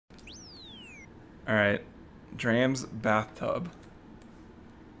Alright. Dram's bathtub.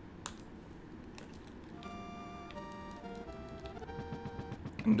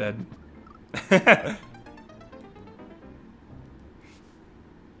 I'm dead.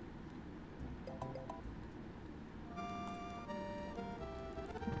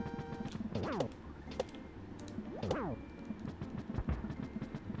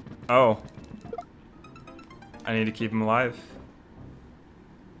 Oh. I need to keep him alive.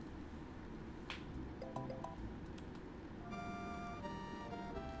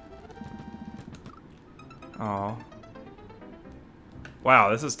 Oh. Wow,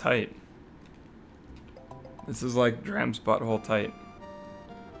 this is tight. This is like Dram's butthole tight.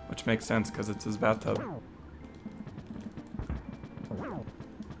 Which makes sense because it's his bathtub.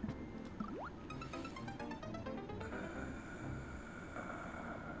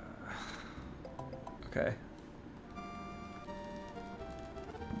 Okay.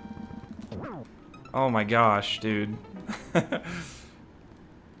 Oh my gosh, dude. The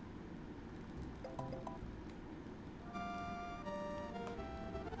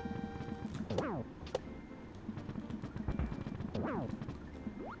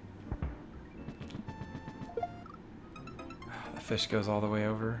fish goes all the way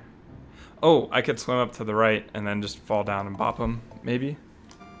over. Oh, I could swim up to the right and then just fall down and bop him, maybe?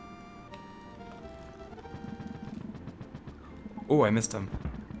 Oh, I missed him.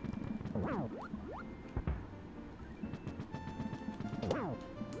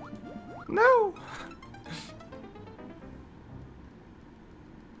 No!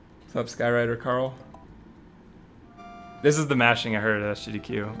 What's up, Skyrider Carl? This is the mashing I heard at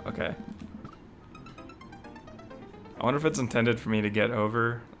SGDQ. Okay. I wonder if it's intended for me to get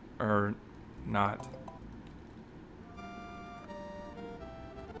over or not.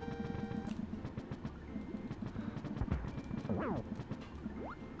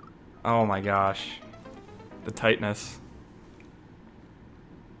 Oh my gosh. The tightness.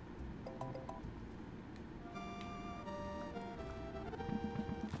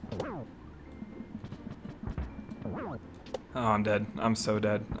 Oh, I'm dead. I'm so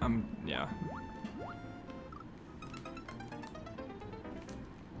dead. Yeah.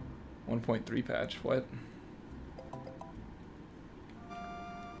 1.3 patch, what?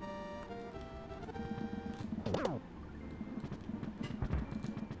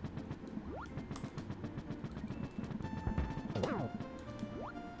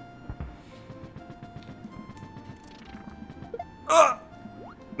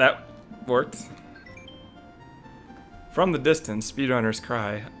 That worked. From the distance, speedrunners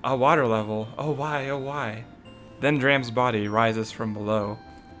cry, "A water level! Oh why, oh why?" Then Dram's body rises from below.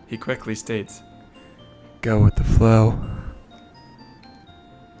 He quickly states, "Go with the flow."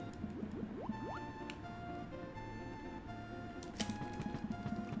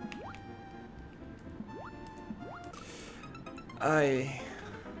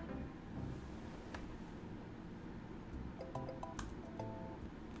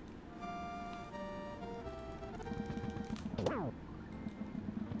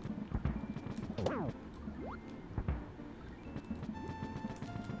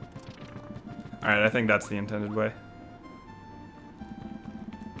 Alright, I think that's the intended way.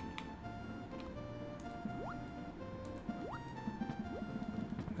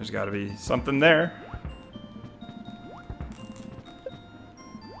 There's gotta be something there.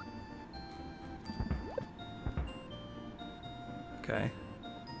 Okay.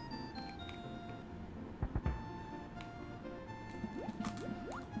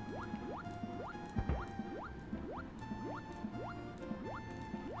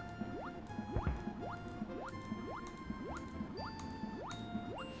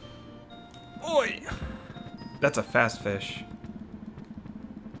 Oi! That's a fast fish.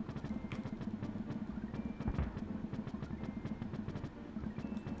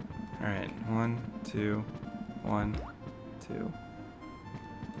 Alright, 1, 2, 1, 2.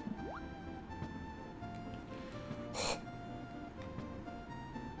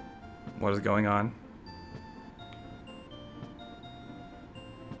 What is going on?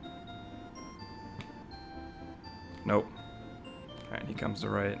 Nope. Alright, he comes to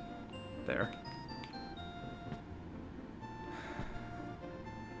right there.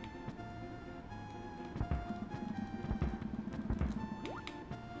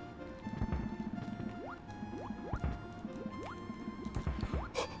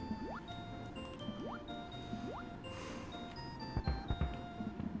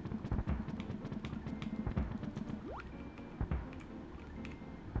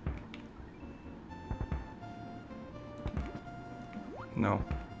 No.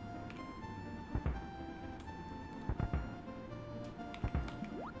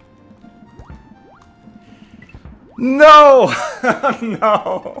 No!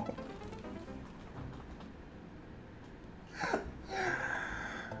 No!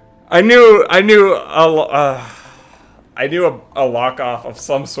 I knew a lock off of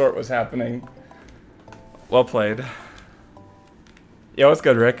some sort was happening. Well played. Yo, what's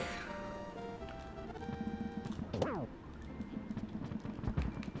good, Rick?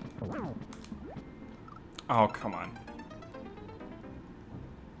 Oh, come on.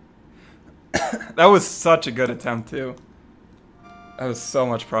 That was such a good attempt, too. That was so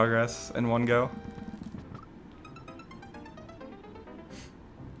much progress in one go.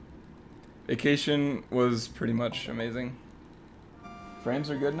 Vacation was pretty much amazing. Frames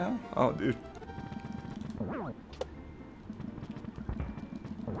are good now? Oh, dude.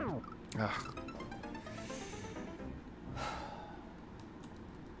 Ugh.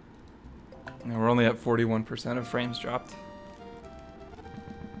 Now we're only at 41% of frames dropped.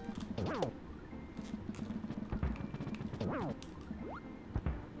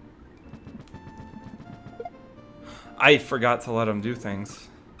 I forgot to let him do things.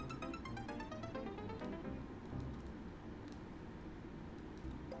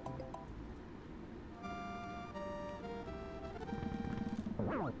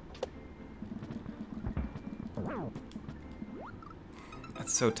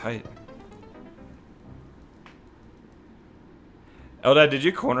 That's so tight. Eldad, did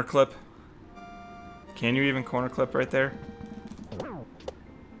you corner clip? Can you even corner clip right there?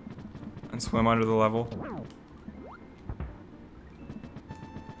 And swim under the level?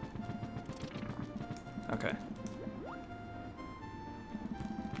 Okay.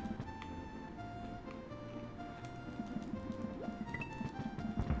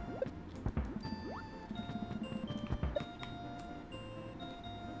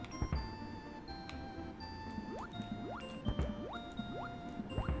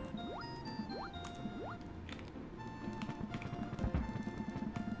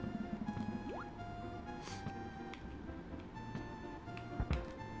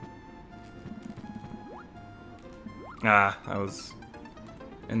 Ah, that was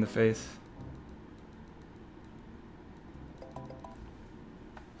in the face.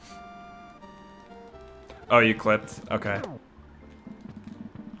 Oh, you clipped? Okay.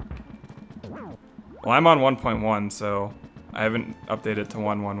 Well, I'm on 1.1, so I haven't updated to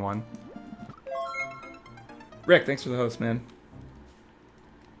 1.11. Rick, thanks for the host, man.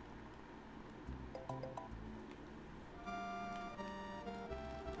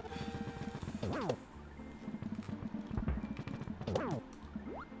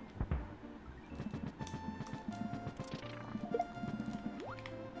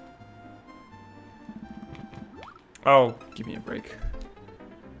 Oh, give me a break.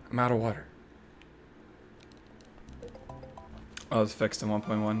 I'm out of water. Oh, it's fixed in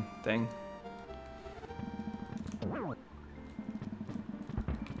 1.1. Dang.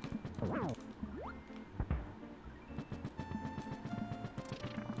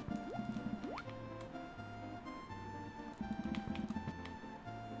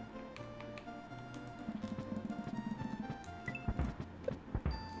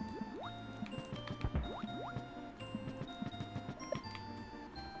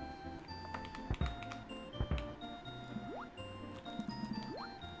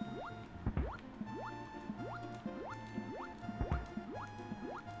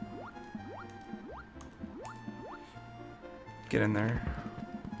 Get in there.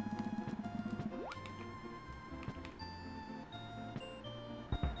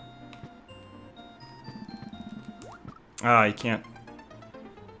 Ah, you can't.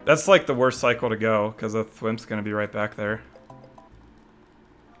 That's like the worst cycle to go, because the thwimp's gonna be right back there.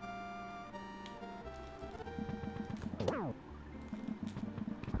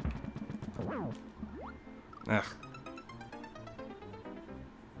 Ugh.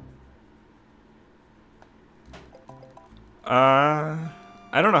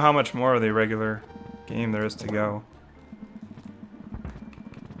 I don't know how much more of the regular game there is to go.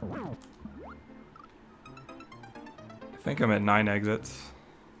 I think I'm at 9 exits.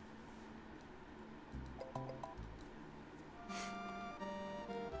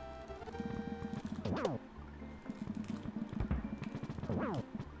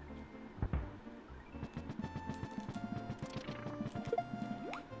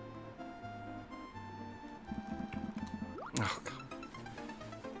 Oh, God.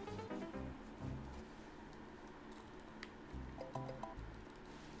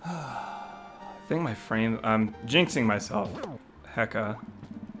 I think my frame... I'm jinxing myself, hecka,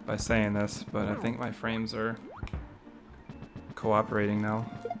 by saying this, but I think my frames are cooperating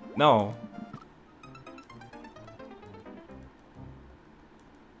now. No.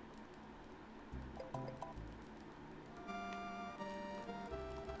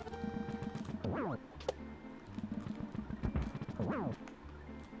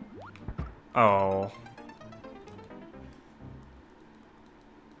 Oh.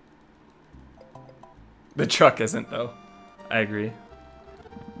 The truck isn't, though. I agree.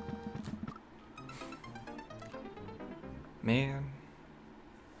 Man.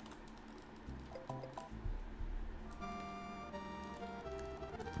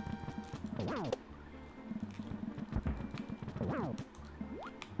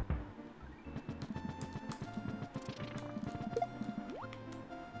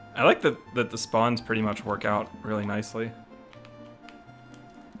 I like that the spawns pretty much work out really nicely.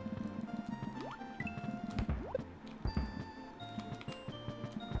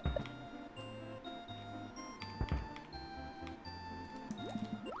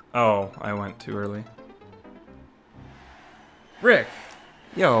 Oh, I went too early. Rick!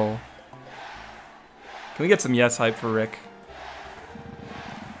 Yo. Can we get some yes hype for Rick?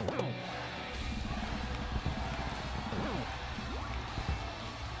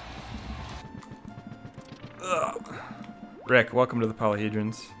 Ugh. Rick, welcome to the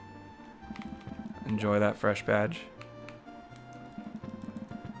Polyhedrons. Enjoy that fresh badge.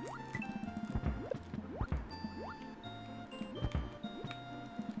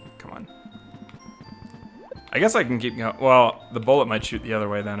 Come on. I guess I can keep going. Well, the bullet might shoot the other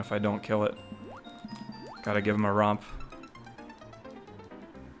way then if I don't kill it. Gotta give him a romp.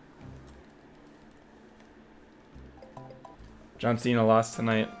 John Cena lost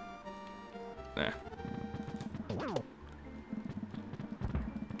tonight. Eh.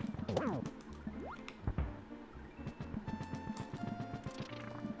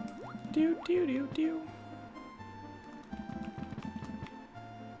 Do do do do.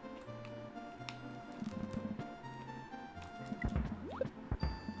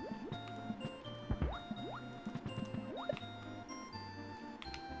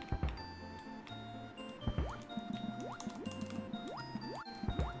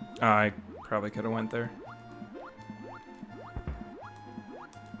 Oh, I probably could have went there.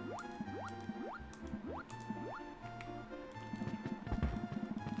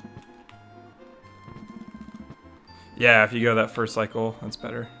 Yeah, if you go that first cycle, that's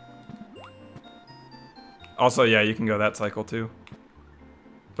better. Also, yeah, you can go that cycle too.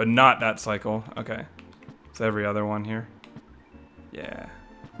 But not that cycle. Okay. It's every other one here. Yeah.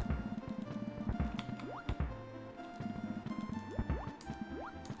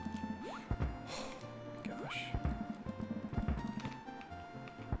 Gosh.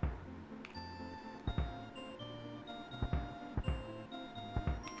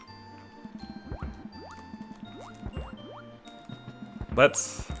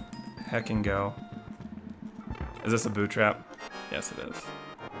 Let's heckin' go. Is this a boot trap? Yes, it is.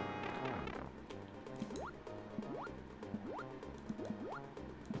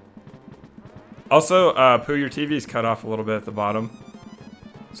 Also, Pooh, your TV's cut off a little bit at the bottom.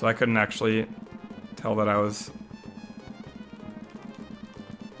 So I couldn't actually tell that I was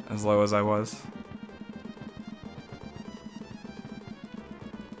as low as I was.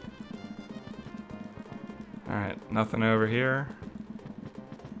 Alright, nothing over here.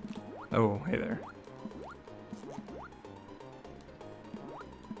 Oh, hey there.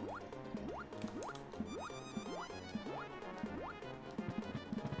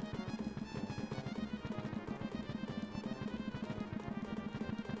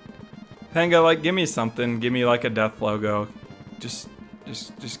 Panga, like, give me something. Give me, like, a death logo. Just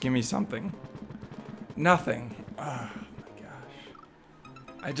give me something. Nothing. Oh, my gosh.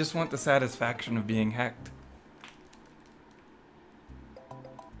 I just want the satisfaction of being hacked.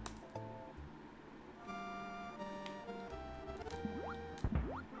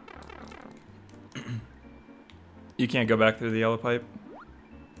 You can't go back through the yellow pipe?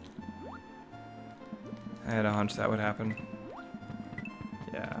 I had a hunch that would happen.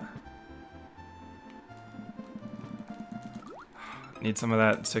 Yeah. Need some of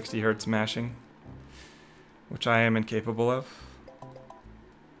that 60 hertz mashing, which I am incapable of.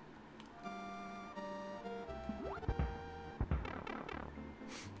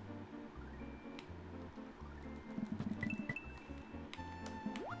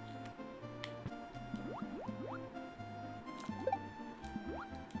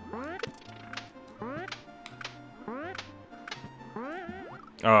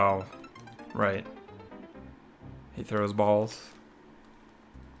 Oh, right. He throws balls.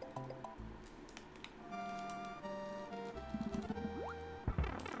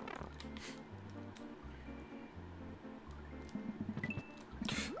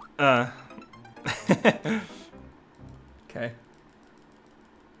 Okay.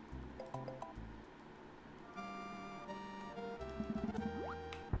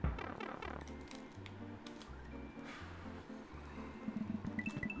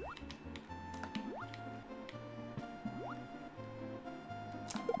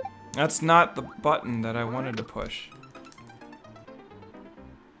 That's not the button that I wanted to push.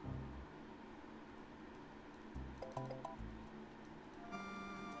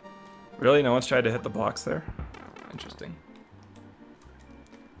 Really? No one's tried to hit the blocks there? Interesting.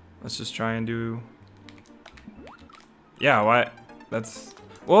 Let's just try and do... Yeah, why? That's...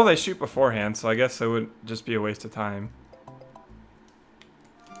 Well, they shoot beforehand, so I guess it would just be a waste of time.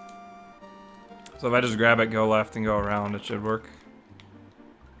 So if I just grab it, go left, and go around, it should work.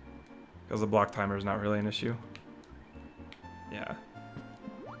 Because the block timer is not really an issue. Yeah.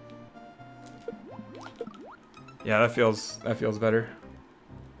 Yeah, that feels better.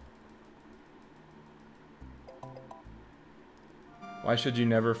 Why should you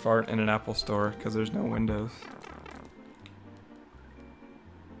never fart in an Apple store? Because there's no windows.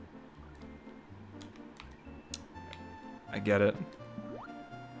 I get it.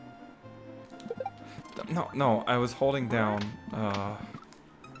 No, I was holding down.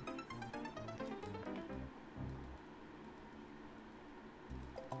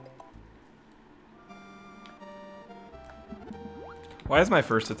 Why is my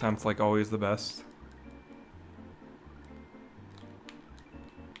first attempt like always the best?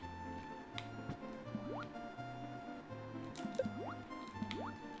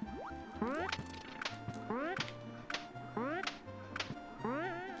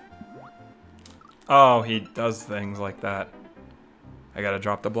 Oh, he does things like that. I gotta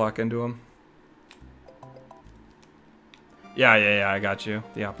drop the block into him. Yeah, I got you.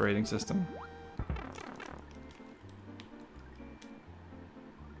 The operating system.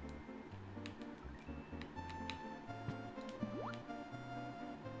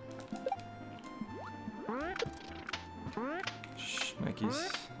 Shh,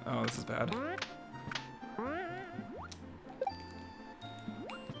 Nikes. Oh, this is bad.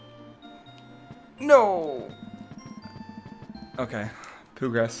 No! Okay.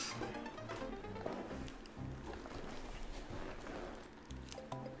 Progress.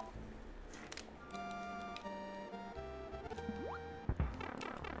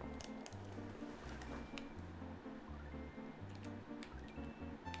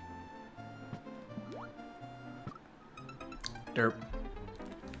 Derp.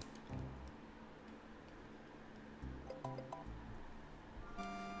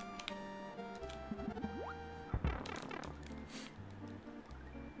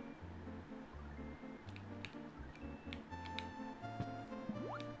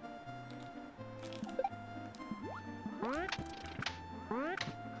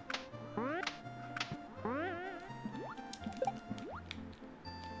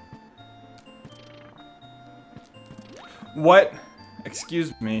 What?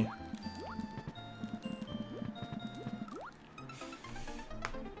 Excuse me.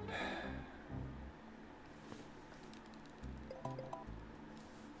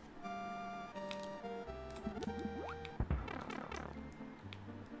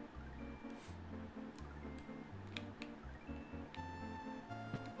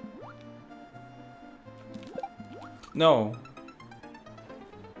 No.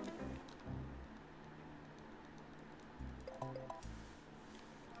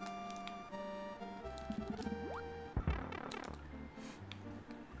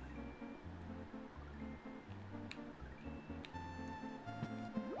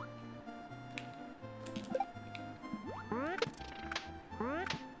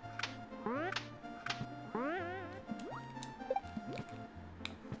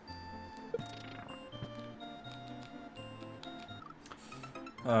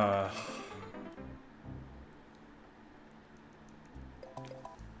 Uh.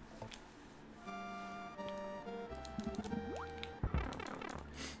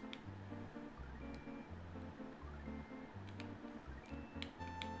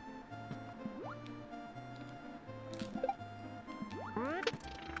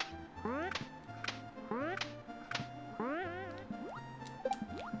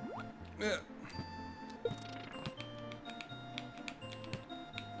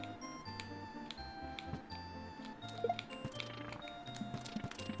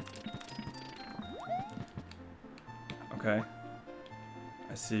 Okay.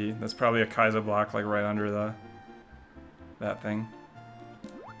 I see. That's probably a Kaiser block, like right under that thing.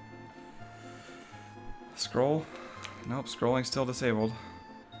 Scroll? Nope, scrolling's still disabled.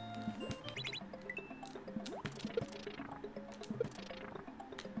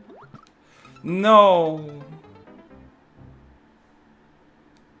 No!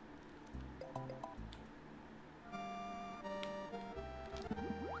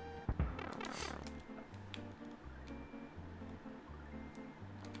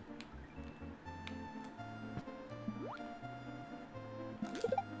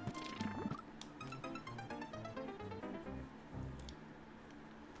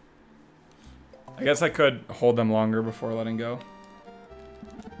 I guess I could hold them longer before letting go.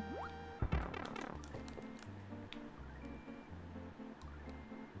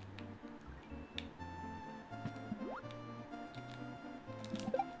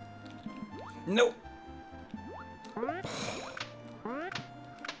 Nope.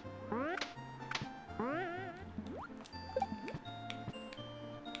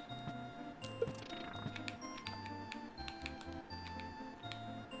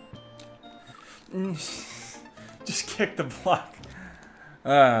 Just kick the block.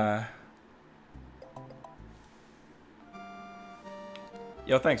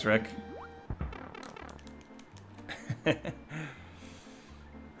 Yo, thanks, Rick.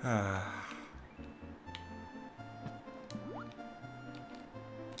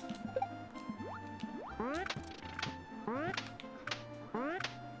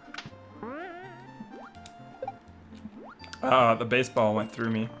 The baseball went through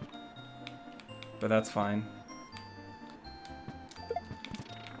me. But that's fine.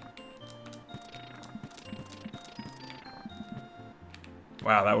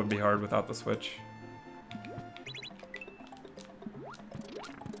 Wow, that would be hard without the switch.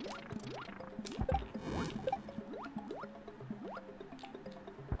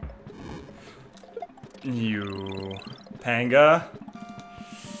 You Panga.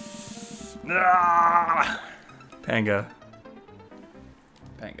 Ah! Panga.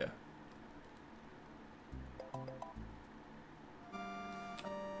 Panga.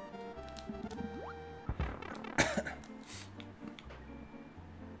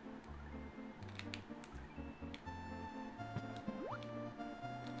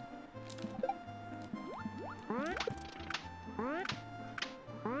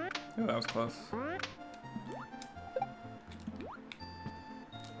 Oh, that was close.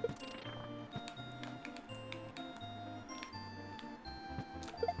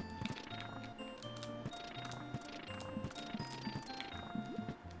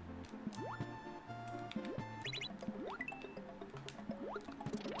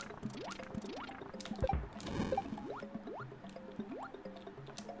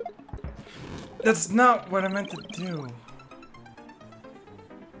 That's not what I meant to do.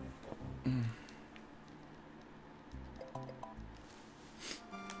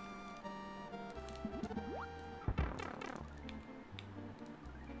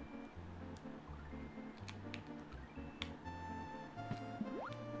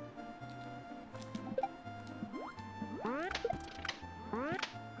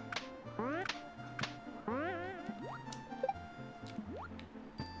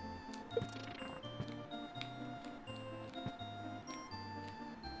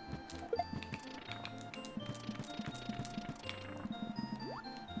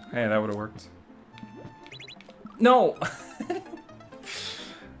 Hey, that would have worked. No!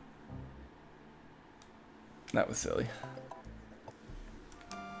 That was silly.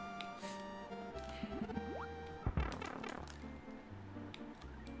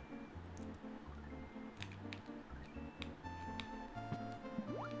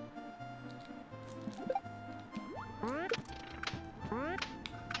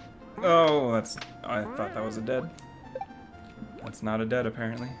 Oh, that's... I thought that was a dead. That's not a dead,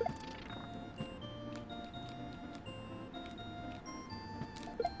 apparently.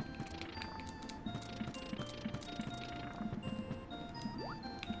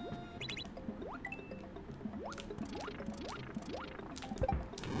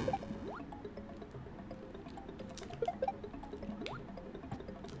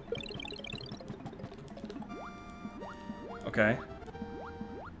 Okay.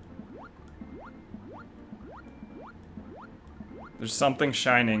 There's something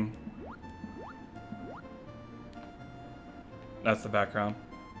shining. That's the background.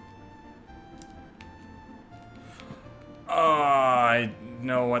 Oh, I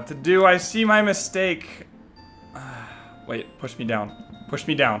know what to do. I see my mistake. Wait, push me down. Push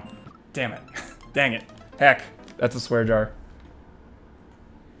me down. Damn it. Dang it. Heck. That's a swear jar.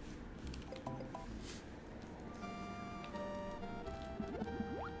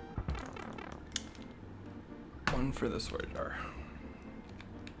 One for the swear jar.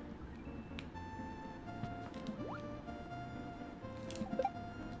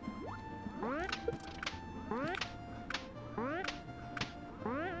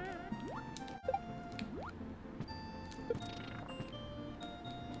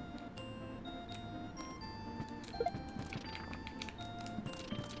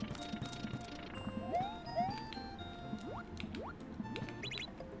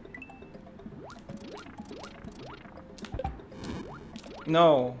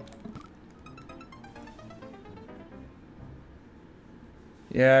 No.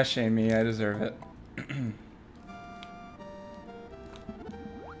 Yeah, shame me. I deserve it.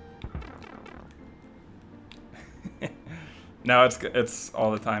 No, it's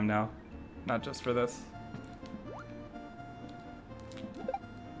all the time now, not just for this.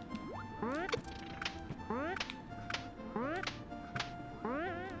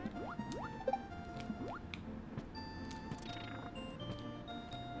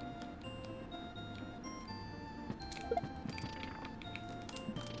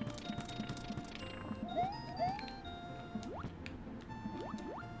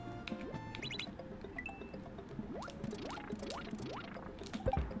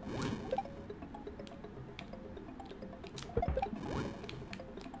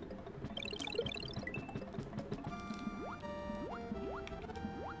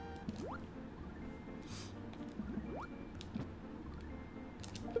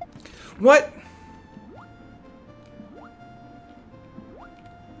 What?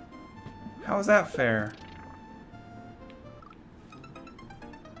 How is that fair?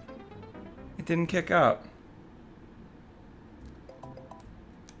 It didn't kick up.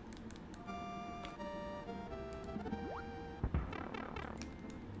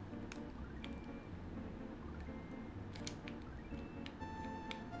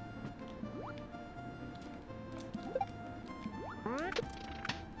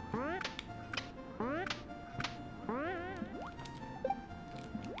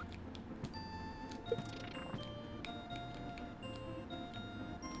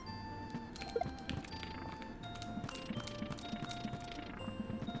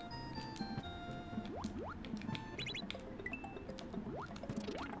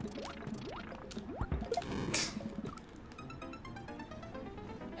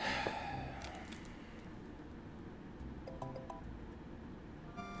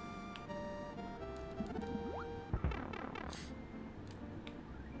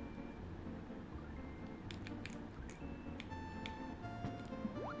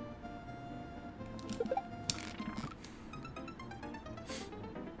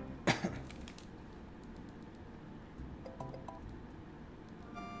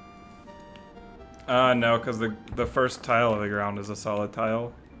 No, because the first tile of the ground is a solid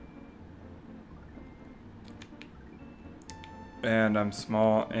tile. And I'm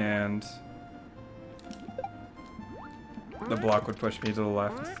small, and the block would push me to the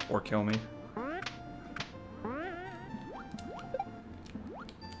left or kill me.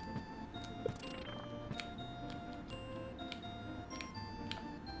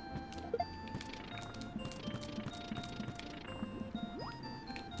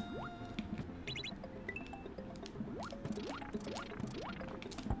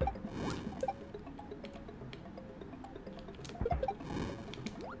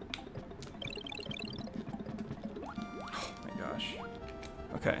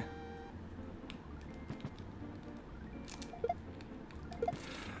 Okay.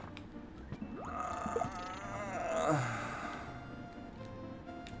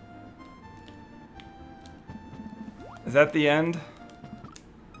 Is that the end?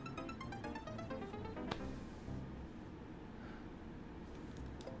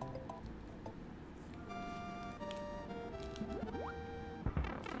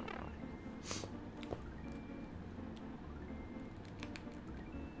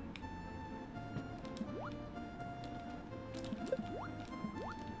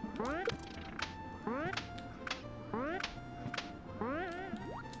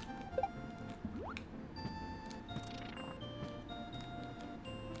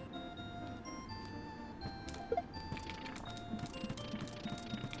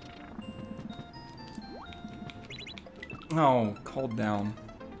 Oh, hold down.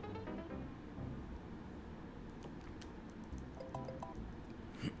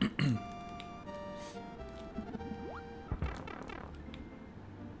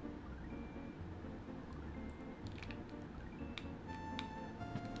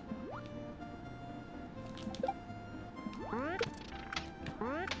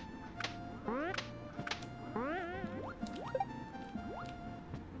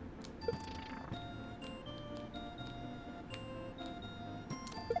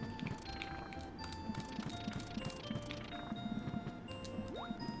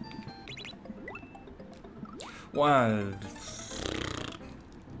 What?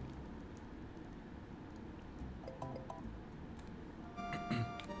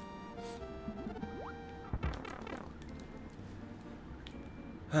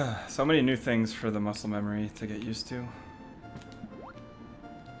 So many new things for the muscle memory to get used to.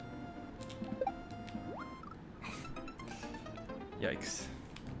 Yikes.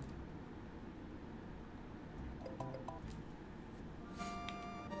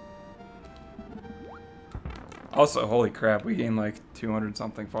 Also, holy crap, we gained like 200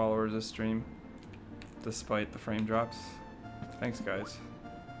 something followers this stream, despite the frame drops. Thanks, guys.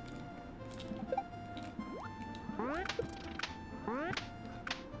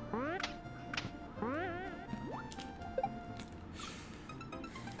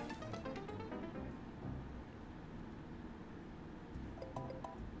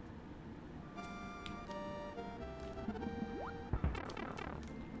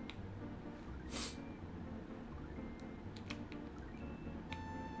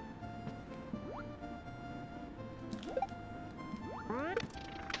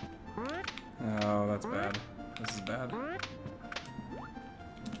 Oh, that's bad. This is bad.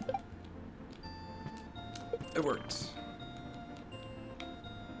 It worked.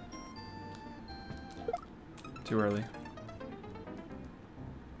 Too early.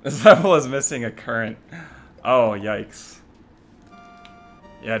 This level is missing a current. Oh, yikes.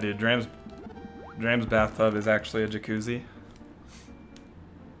 Yeah, dude, Dram's bathtub is actually a jacuzzi.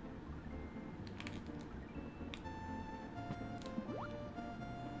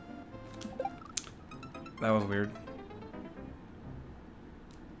 That was weird.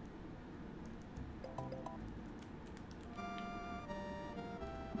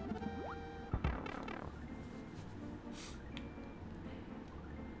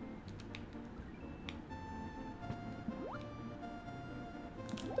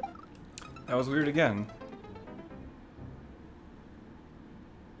 That was weird again.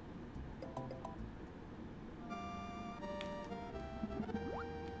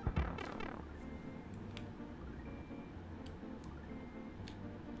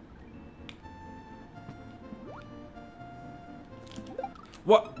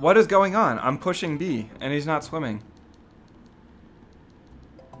 What is going on? I'm pushing B, and he's not swimming.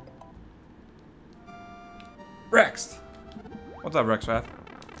 Rex! What's up, Rexrath?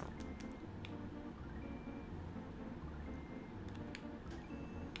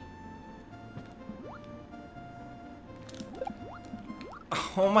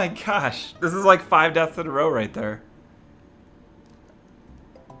 Oh my gosh. This is like 5 deaths in a row right there.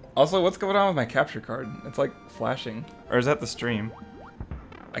 Also, what's going on with my capture card? It's like flashing. Or is that the stream?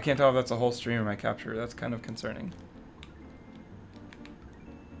 I can't tell if that's a whole stream or my capture. That's kind of concerning.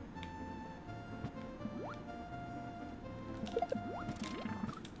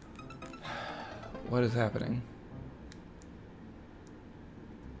 What is happening?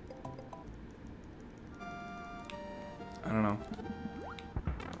 I don't know.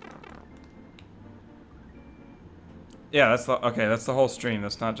 Yeah, that's the okay, that's the whole stream.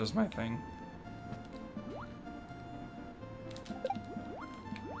 That's not just my thing.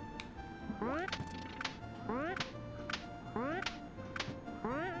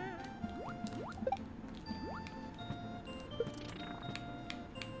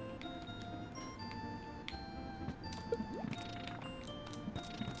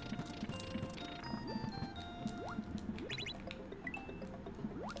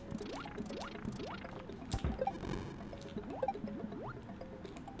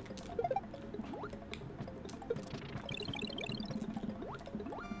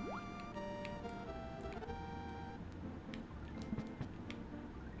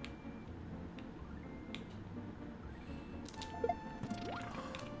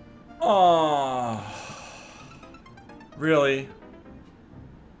 Oh, really?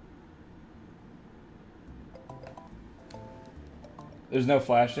 There's no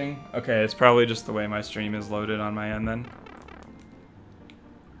flashing? Okay, it's probably just the way my stream is loaded on my end then.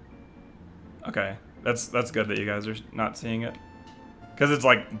 Okay, that's good that you guys are not seeing it. Because it's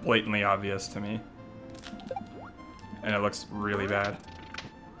like blatantly obvious to me. And it looks really bad.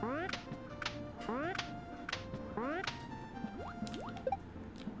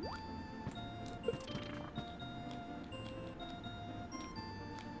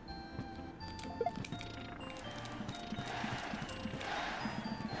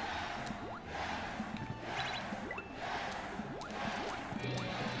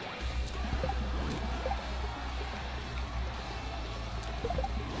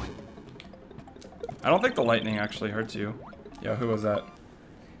 I don't think the lightning actually hurts you. Yo, who was that?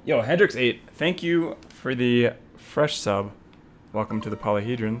 Yo, Hendrix8, thank you for the fresh sub. Welcome to the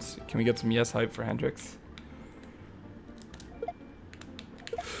Polyhedrons. Can we get some yes hype for Hendrix?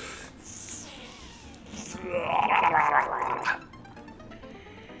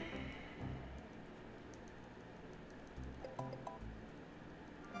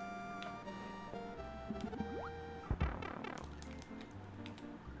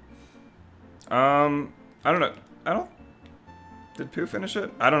 I don't know. Did Pooh finish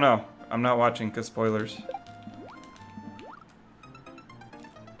it? I don't know. I'm not watching because spoilers.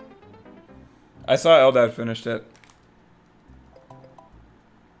 I saw Eldad finished it.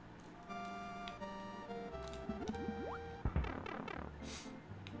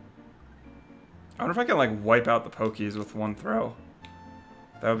 I wonder if I can like wipe out the pokies with one throw.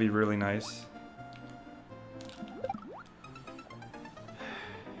 That would be really nice.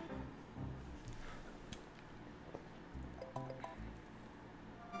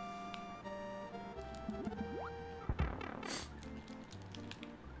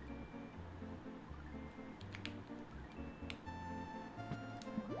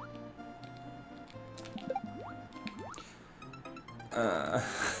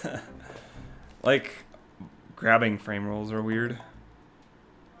 Like, grabbing frame rolls are weird.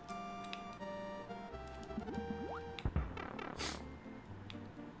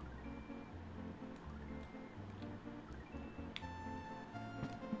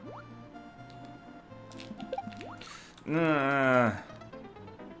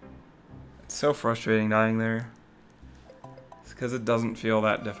 It's so frustrating dying there. It's because it doesn't feel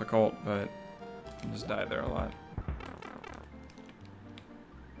that difficult, but I just die there a lot.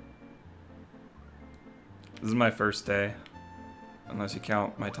 This is my first day, unless you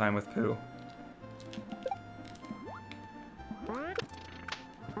count my time with Pooh.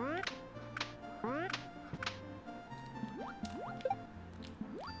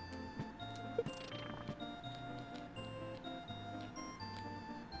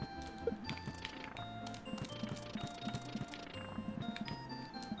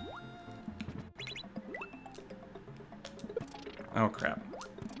 Oh crap.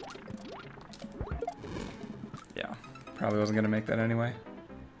 Yeah, probably wasn't gonna make that anyway.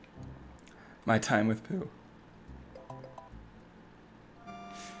 My time with Pooh.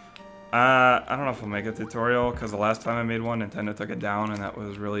 I don't know if I'll make a tutorial, because the last time I made one, Nintendo took it down, and that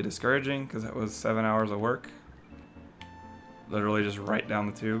was really discouraging, because that was 7 hours of work. Literally just right down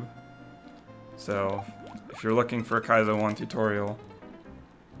the tube. So, if you're looking for a Kaizo 1 tutorial,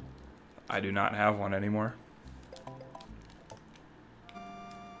 I do not have one anymore.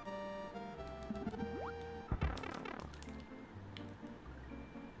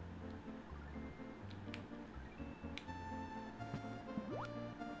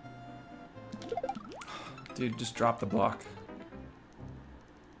 Dude, just drop the block.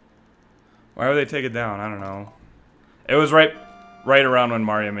 Why would they take it down? I don't know. It was right around when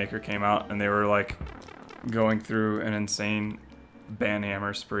Mario Maker came out, and they were like going through an insane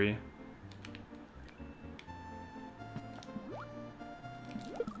banhammer spree.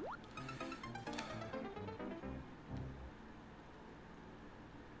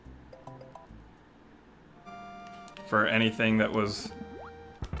 For anything that was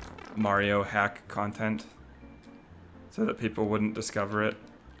Mario hack content, so that people wouldn't discover it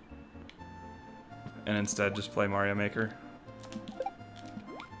and instead just play Mario Maker.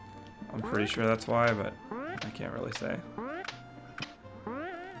 I'm pretty sure that's why, but I can't really say.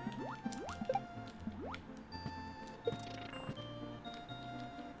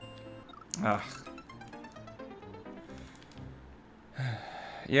 Ugh.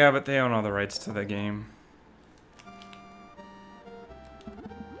 Yeah, but they own all the rights to the game.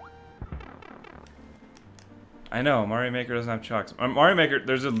 I know, Mario Maker doesn't have chucks. Mario Maker,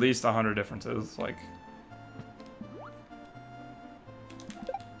 there's at least 100 differences, like...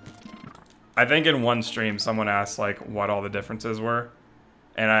 I think in one stream someone asked, like, what all the differences were,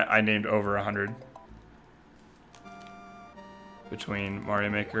 and I named over 100. Between Mario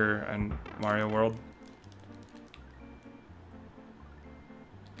Maker and Mario World.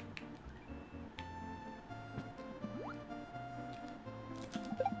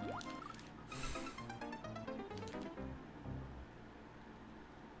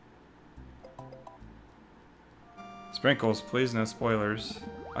 Sprinkles, please no spoilers.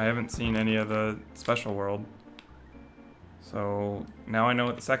 I haven't seen any of the special world. So now I know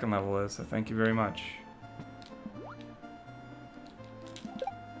what the second level is, so thank you very much.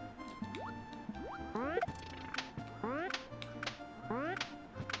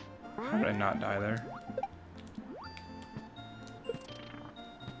 How did I not die there?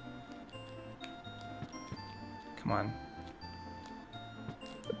 Come on.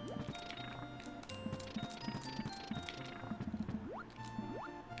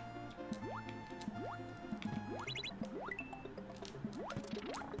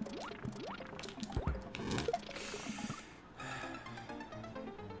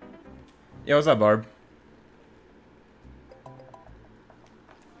 Yeah, what's up, Barb?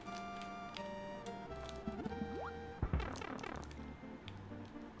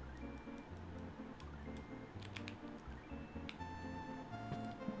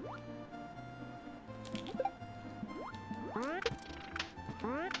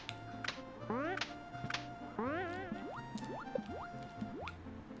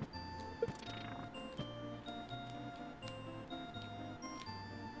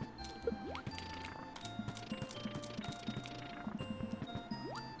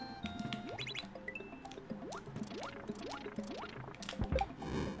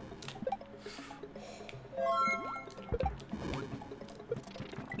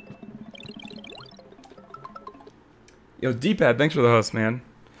 Yo, D-pad, thanks for the host, man.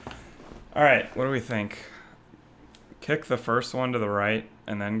 Alright, what do we think? Kick the first one to the right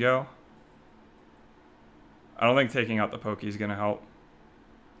and then go? I don't think taking out the pokey is gonna help.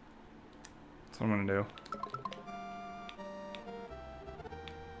 That's what I'm gonna do.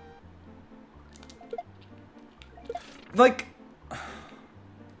 Like...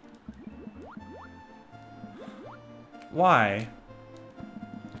 Why?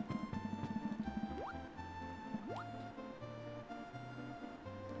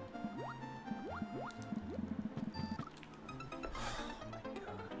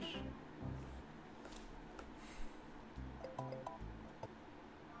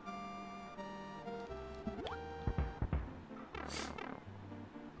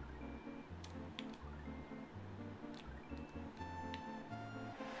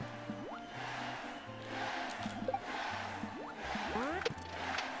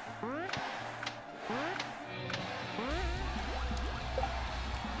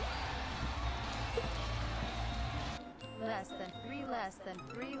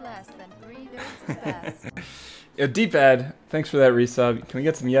 Less than three, there's the best. Yo, D-pad, thanks for that resub. Can we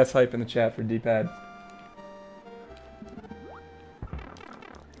get some yes hype in the chat for D-pad?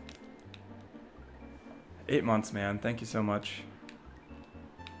 $8 man. Thank you so much.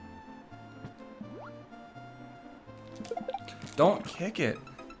 Don't kick it.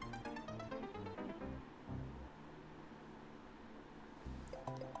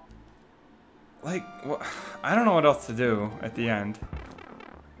 Like, what? I don't know what else to do at the end.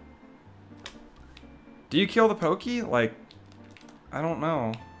 Do you kill the pokey? Like, I don't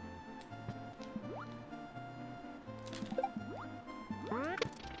know.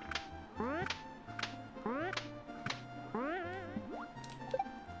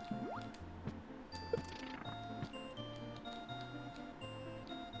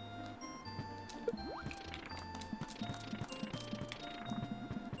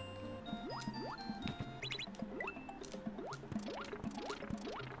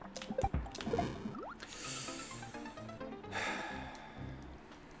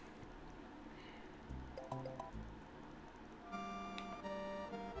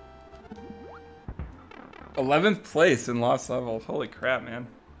 th place in Lost Levels. Holy crap, man.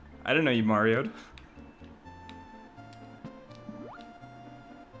 I didn't know you Mario'd.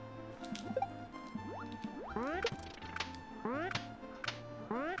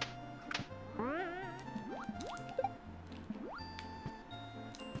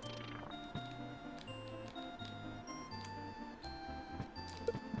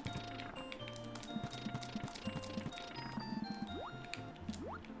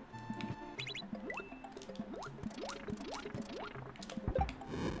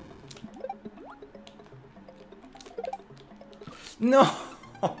 No.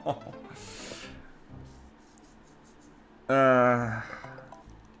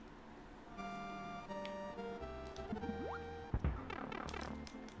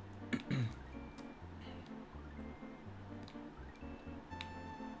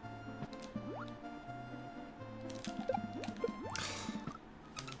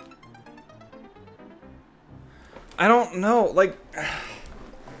 I don't know. Like,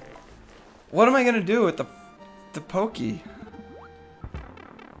 what am I gonna do with the pokey?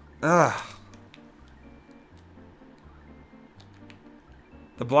 Ugh.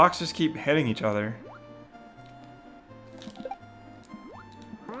 The blocks just keep hitting each other.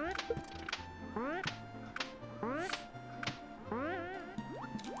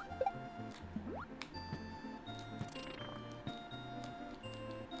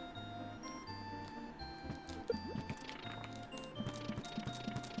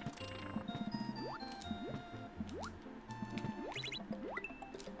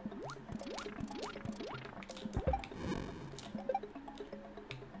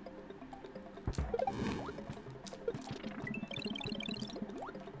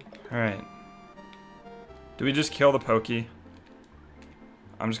 Alright. Do we just kill the pokey?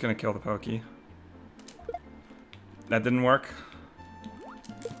 I'm just gonna kill the pokey. That didn't work.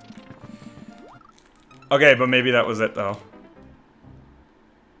 Okay, but maybe that was it though.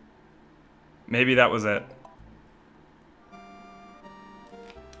 Maybe that was it.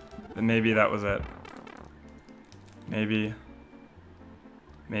 Then maybe that was it. Maybe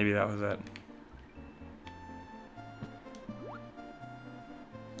that was it.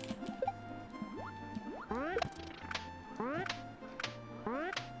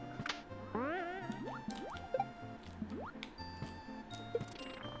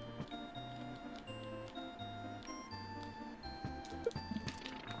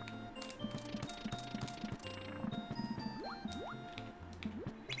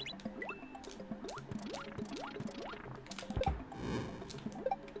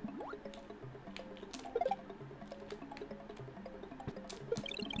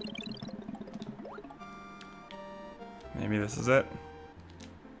 Maybe this is it.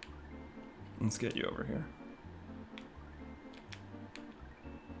 Let's get you over here.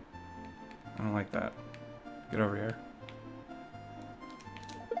 I don't like that. Get over here.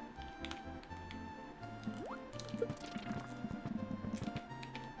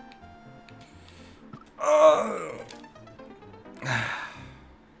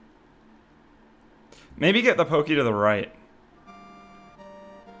 Maybe get the pokey to the right.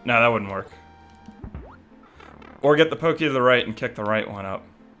 No, that wouldn't work. Or get the pokey to the right and kick the right one up.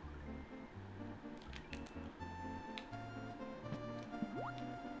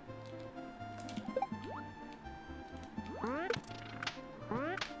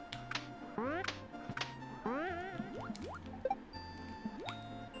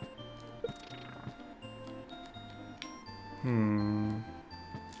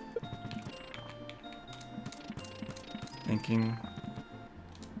 Thinking.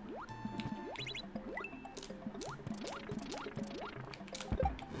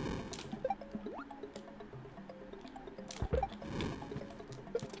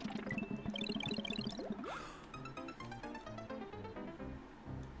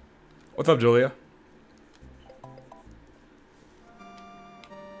 What's up, Julia?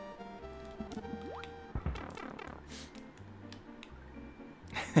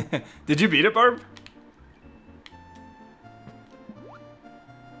 Did you beat it, Barb?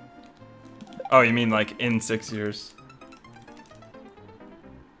 Oh, you mean like in 6 years?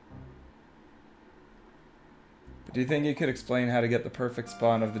 But do you think you could explain how to get the perfect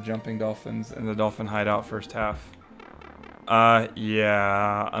spawn of the jumping dolphins in the dolphin hideout first half?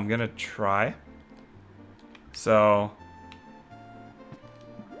 Yeah, I'm gonna try. So,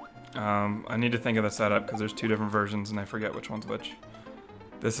 I need to think of the setup because there's 2 different versions and I forget which one's which.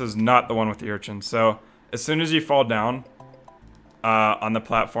 This is not the one with the urchin. So, as soon as you fall down on the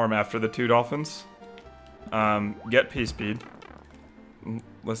platform after the 2 dolphins, get P-speed.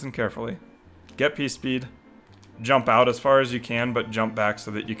 Listen carefully. Get P-speed. Jump out as far as you can, but jump back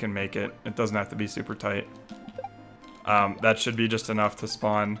so that you can make it. It doesn't have to be super tight. That should be just enough to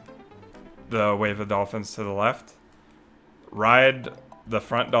spawn the wave of dolphins to the left. Ride the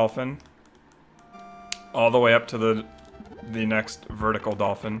front dolphin all the way up to the next vertical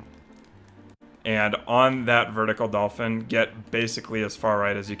dolphin. And on that vertical dolphin, get basically as far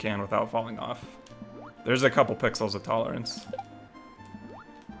right as you can without falling off. There's a couple pixels of tolerance.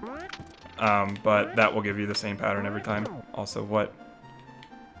 But that will give you the same pattern every time. Also, what?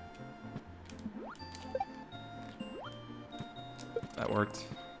 That worked.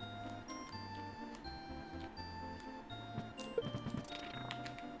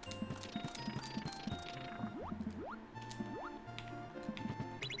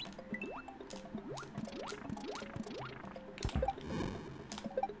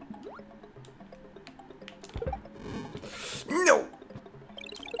 No!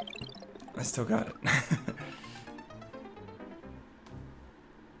 I still got it.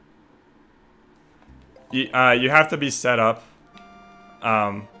 You have to be set up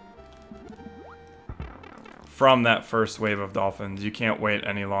from that first wave of dolphins. You can't wait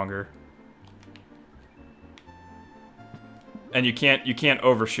any longer. And you can't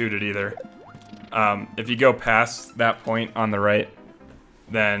overshoot it either. If you go past that point on the right,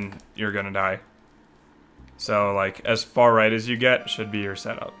 then you're gonna die. So, like, as far right as you get should be your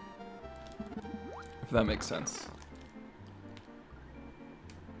setup. If that makes sense.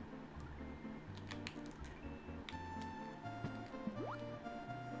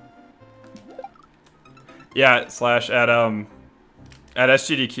 Yeah, slash at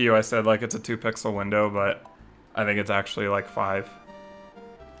SGDQ I said like it's a 2 pixel window, but I think it's actually like 5.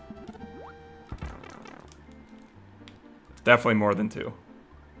 Definitely more than 2.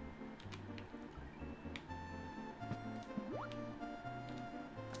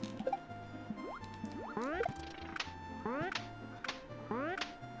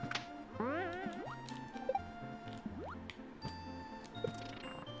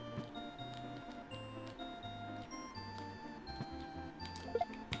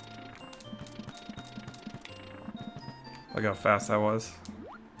 Look how fast that was.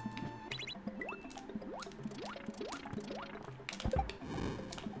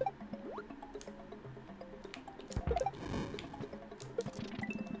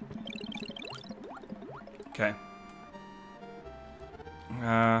 Okay.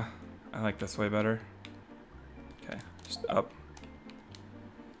 I like this way better. Okay, just up.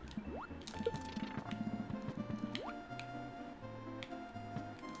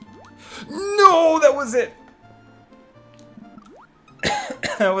 No, that was it.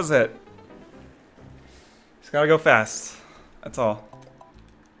 That was it. Just gotta go fast. That's all.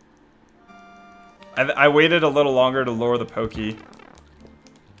 I waited a little longer to lower the pokey,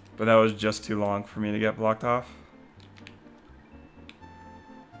 but that was just too long for me to get blocked off.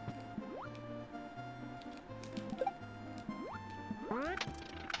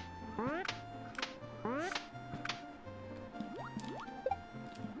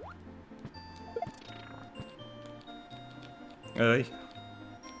 Really?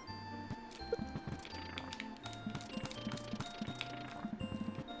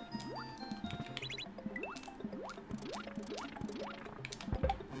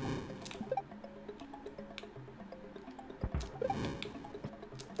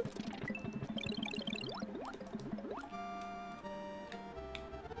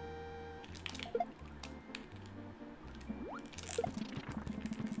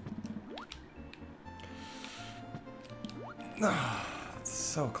 It's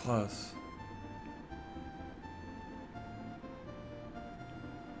so close.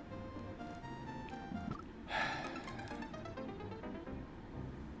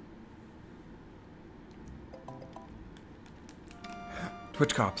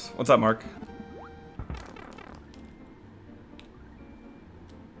 Twitch Cops. What's up, Mark?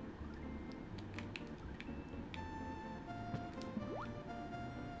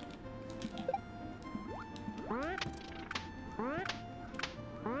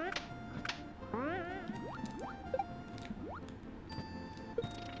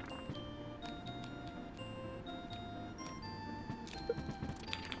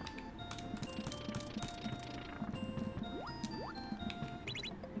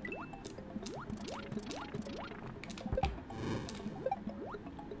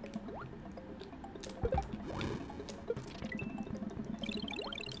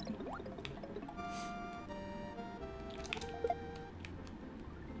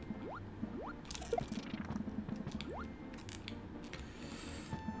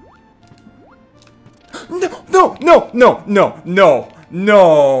 No, no, no, no, no, no,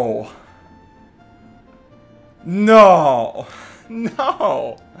 no, no,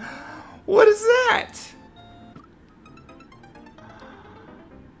 no. What is that?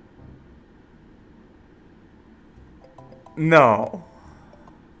 No.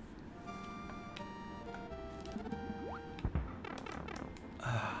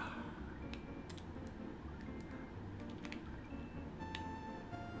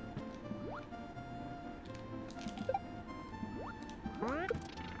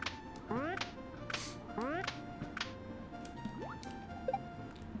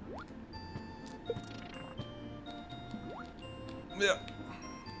 Yeah.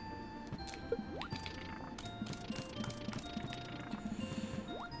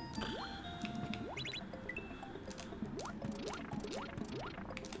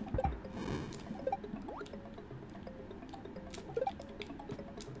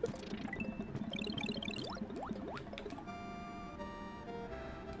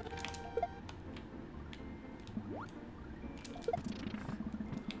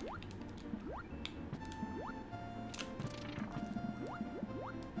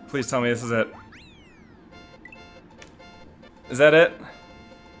 Please tell me this is it. Is that it?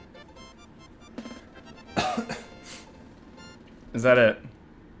 Is that it?